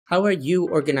How are you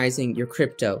organizing your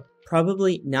crypto?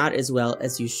 Probably not as well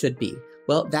as you should be.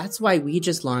 Well, that's why we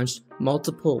just launched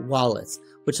multiple wallets,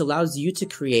 which allows you to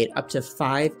create up to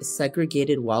 5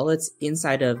 segregated wallets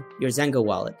inside of your Zengo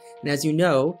wallet. And as you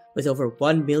know, with over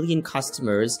 1 million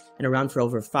customers and around for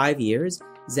over 5 years,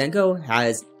 Zengo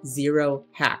has 0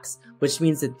 hacks, which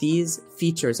means that these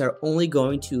features are only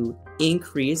going to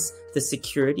increase the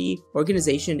security,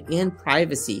 organization, and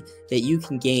privacy that you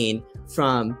can gain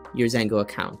from your Zengo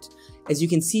account. As you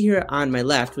can see here on my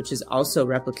left, which is also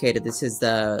replicated, this is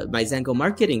my Zengo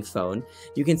marketing phone.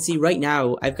 You can see right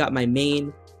now I've got my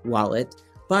main wallet,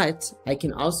 but I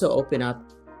can also open up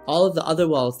all of the other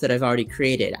wallets that I've already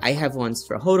created. I have ones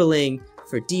for hodling,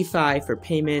 for DeFi, for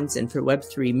payments, and for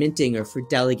Web3 minting or for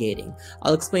delegating.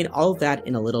 I'll explain all of that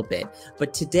in a little bit.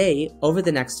 But today, over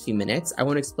the next few minutes, I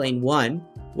want to explain 1,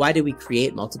 why do we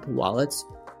create multiple wallets?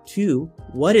 2,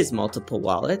 what is multiple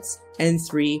wallets? And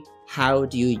 3, how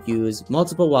do you use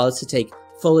multiple wallets to take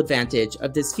full advantage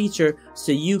of this feature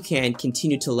so you can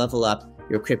continue to level up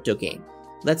your crypto game?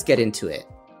 Let's get into it.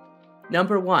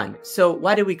 Number 1, so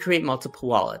why do we create multiple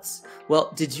wallets?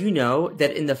 Well, did you know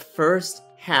that in the first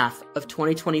half of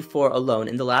 2024 alone,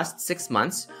 in the last 6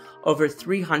 months, over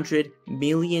 $300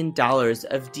 million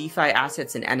of DeFi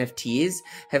assets and NFTs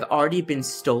have already been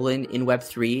stolen in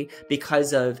Web3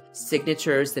 because of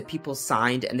signatures that people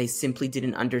signed and they simply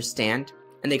didn't understand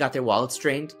and they got their wallets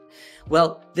drained?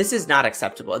 Well, this is not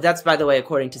acceptable. That's, by the way,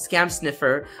 according to Scam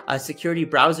Sniffer, a security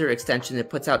browser extension that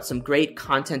puts out some great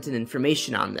content and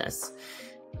information on this.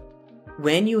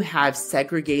 When you have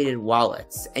segregated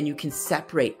wallets and you can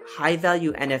separate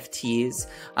high-value NFTs,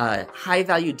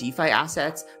 high-value DeFi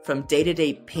assets from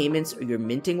day-to-day payments or your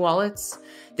minting wallets,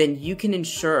 then you can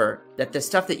ensure that the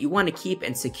stuff that you want to keep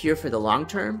and secure for the long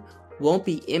term won't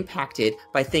be impacted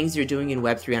by things you're doing in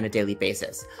Web3 on a daily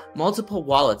basis. Multiple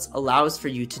wallets allows for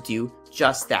you to do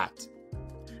just that.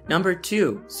 Number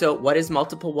 2, so what is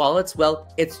multiple wallets?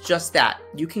 Well, it's just that.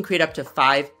 You can create up to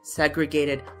 5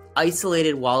 segregated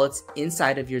isolated wallets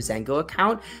inside of your Zengo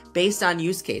account based on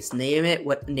use case.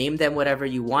 Name them whatever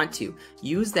you want to.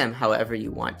 Use them however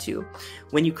you want to.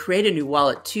 When you create a new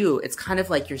wallet too, it's kind of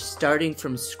like you're starting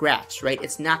from scratch, right?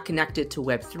 It's not connected to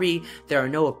Web3. There are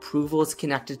no approvals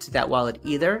connected to that wallet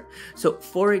either. So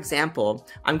for example,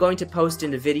 I'm going to post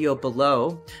in the video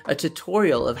below a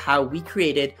tutorial of how we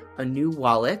created a new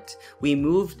wallet. We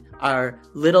moved our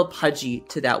little pudgy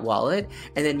to that wallet,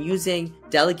 and then using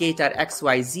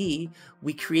delegate.xyz,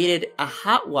 we created a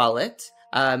hot wallet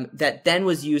that then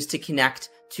was used to connect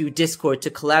to Discord, to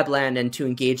Collabland, and to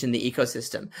engage in the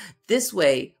ecosystem. This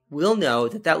way, we'll know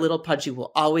that that little pudgy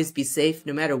will always be safe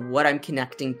no matter what I'm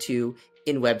connecting to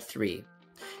in Web3.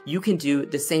 You can do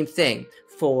the same thing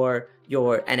for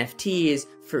your NFTs,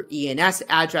 for ENS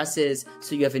addresses,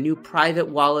 so you have a new private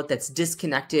wallet that's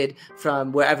disconnected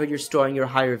from wherever you're storing your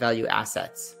higher value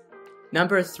assets.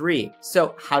 Number 3,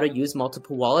 so how to use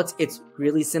multiple wallets? It's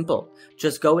really simple.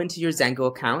 Just go into your Zengo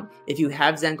account. If you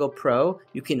have Zengo Pro,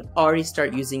 you can already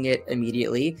start using it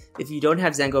immediately. If you don't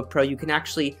have Zengo Pro, you can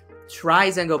actually try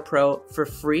Zengo Pro for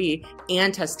free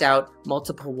and test out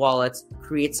multiple wallets,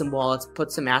 create some wallets,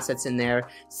 put some assets in there,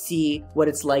 see what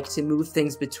it's like to move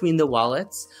things between the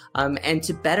wallets, and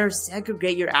to better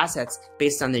segregate your assets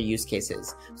based on their use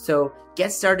cases. So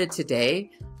get started today.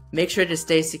 Make sure to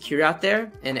stay secure out there,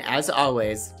 and as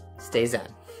always, stay Zen.